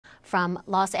from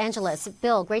Los Angeles.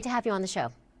 Bill, great to have you on the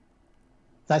show.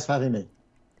 Thanks for having me.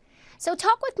 So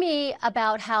talk with me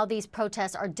about how these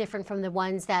protests are different from the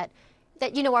ones that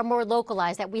are more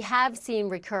localized, that we have seen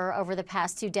recur over the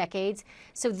past 2 decades.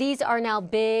 So these are now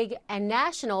big and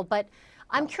national, but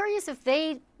I'm curious if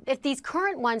these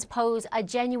current ones pose a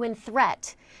genuine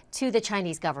threat to the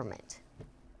Chinese government.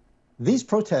 These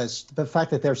protests, the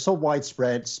fact that they're so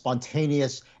widespread,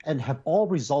 spontaneous, and have all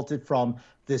resulted from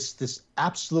this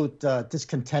absolute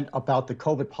discontent about the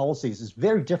COVID policies is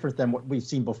very different than what we've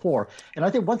seen before. And I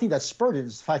think one thing that spurred it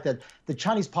is the fact that the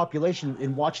Chinese population,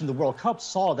 in watching the World Cup,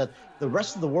 saw that the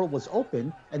rest of the world was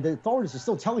open, and the authorities are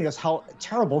still telling us how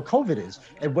terrible COVID is,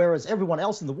 and whereas everyone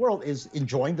else in the world is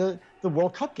enjoying the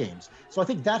World Cup games. So I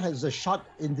think that has a shot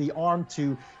in the arm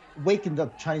to waken the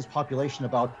Chinese population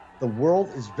about the world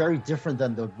is very different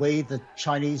than the way the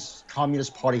Chinese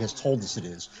Communist Party has told us it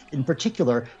is. In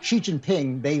particular, Xi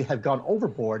Jinping may have gone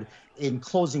overboard in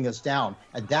closing us down.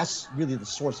 And that's really the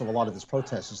source of a lot of this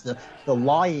protest, is the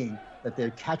lying that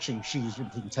they're catching Xi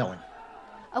Jinping telling.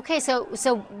 Okay, so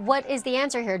what is the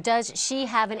answer here? Does Xi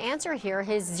have an answer here?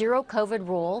 His zero COVID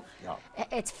rule,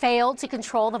 it's failed to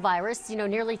control the virus,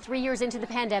 nearly 3 years into the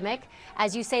pandemic.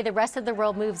 As you say, the rest of the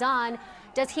world moves on.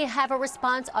 Does he have a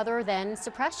response other than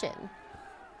suppression?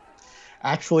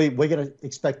 Actually, we're going to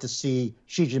expect to see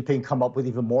Xi Jinping come up with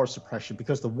even more suppression,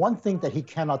 because the one thing that he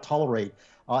cannot tolerate,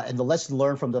 and the lesson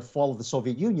learned from the fall of the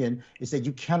Soviet Union, is that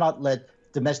you cannot let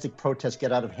domestic protests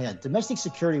get out of hand. Domestic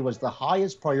security was the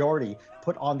highest priority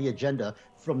put on the agenda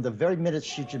from the very minute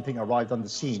Xi Jinping arrived on the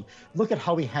scene. Look at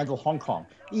how he handled Hong Kong.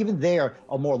 Even there,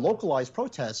 a more localized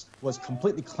protest was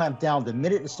completely clamped down the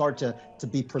minute it started to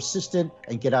be persistent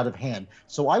and get out of hand.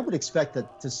 So I would expect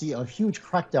to see a huge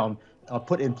crackdown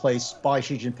put in place by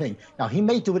Xi Jinping. Now, he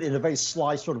may do it in a very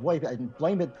sly sort of way and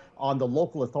blame it on the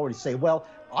local authorities, say, well,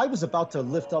 I was about to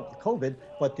lift up COVID,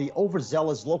 but the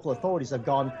overzealous local authorities have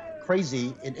gone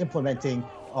crazy in implementing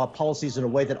policies in a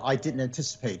way that I didn't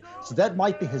anticipate. So that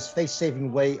might be his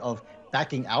face-saving way of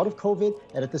backing out of COVID,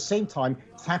 and at the same time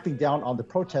clamping down on the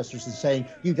protesters and saying,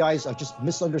 you guys are just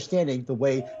misunderstanding the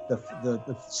way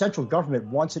the central government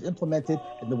wants it implemented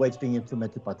and the way it's being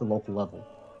implemented by the local level.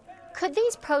 Could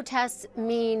these protests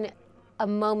mean a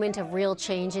moment of real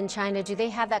change in China? Do they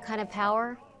have that kind of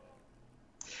power?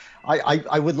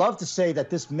 I would love to say that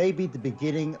this may be the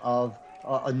beginning of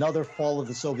another fall of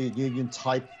the Soviet Union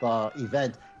type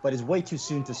event, but it's way too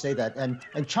soon to say that.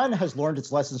 And China has learned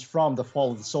its lessons from the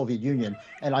fall of the Soviet Union.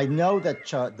 And I know that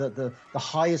the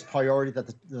highest priority that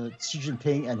the Xi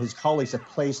Jinping and his colleagues have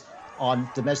placed on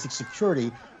domestic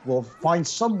security will find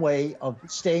some way of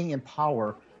staying in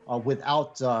power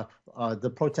without the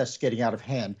protests getting out of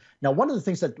hand. Now, one of the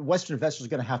things that Western investors are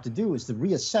going to have to do is to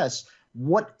reassess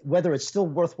whether it's still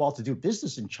worthwhile to do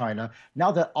business in China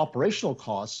now that operational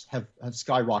costs have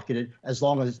skyrocketed, as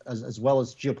well as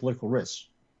geopolitical risks.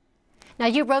 Now,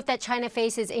 you wrote that China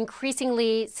faces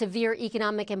increasingly severe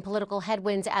economic and political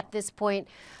headwinds at this point.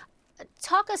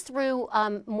 Talk us through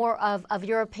more of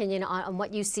your opinion on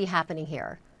what you see happening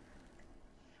here.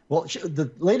 Well, the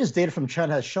latest data from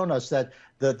China has shown us that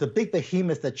the big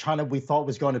behemoth that China we thought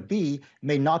was going to be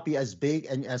may not be as big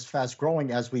and as fast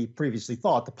growing as we previously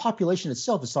thought. The population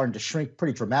itself is starting to shrink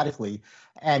pretty dramatically.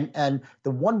 And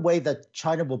the one way that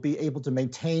China will be able to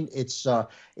maintain its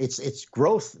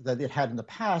growth that it had in the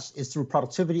past is through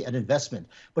productivity and investment.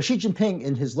 But Xi Jinping,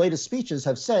 in his latest speeches,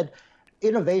 have said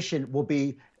innovation will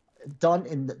be done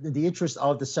in the interest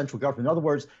of the central government. In other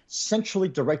words, centrally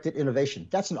directed innovation.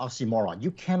 That's an oxymoron.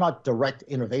 You cannot direct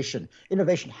innovation.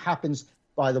 Innovation happens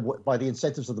by the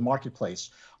incentives of the marketplace.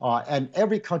 And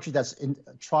every country that's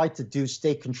tried to do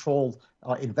state-controlled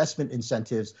investment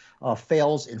incentives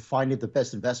fails in finding the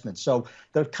best investment. So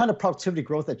the kind of productivity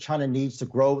growth that China needs to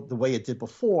grow the way it did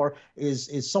before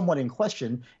is somewhat in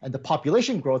question. And the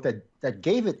population growth that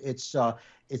gave it its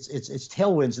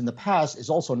tailwinds in the past is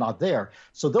also not there.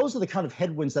 So those are the kind of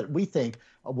headwinds that we think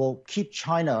will keep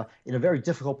China in a very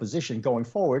difficult position going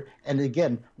forward. And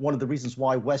again, one of the reasons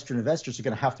why Western investors are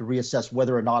going to have to reassess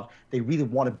whether or not they really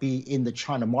want to be in the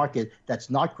China market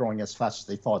that's not growing as fast as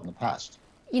they thought in the past.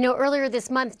 Earlier this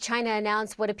month, China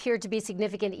announced what appeared to be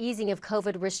significant easing of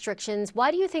COVID restrictions. Why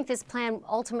do you think this plan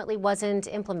ultimately wasn't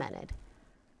implemented?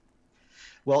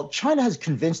 Well, China has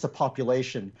convinced the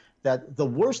population that the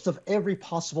worst of every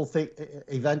possible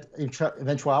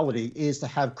eventuality is to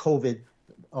have COVID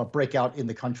break out in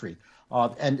the country.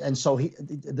 And so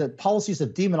the policies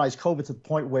have demonized COVID to the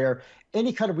point where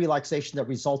any kind of relaxation that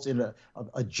results in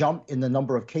a jump in the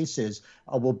number of cases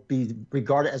will be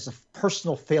regarded as a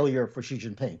personal failure for Xi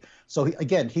Jinping. So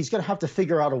again, he's going to have to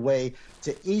figure out a way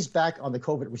to ease back on the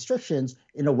COVID restrictions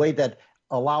in a way that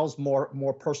allows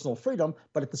more personal freedom,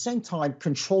 but at the same time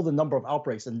control the number of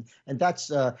outbreaks, and that's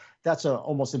a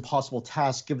almost impossible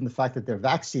task given the fact that their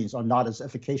vaccines are not as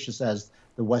efficacious as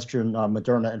the Western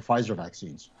Moderna and Pfizer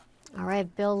vaccines. All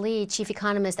right, Bill Lee, Chief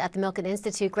Economist at the Milken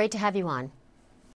Institute. Great to have you on.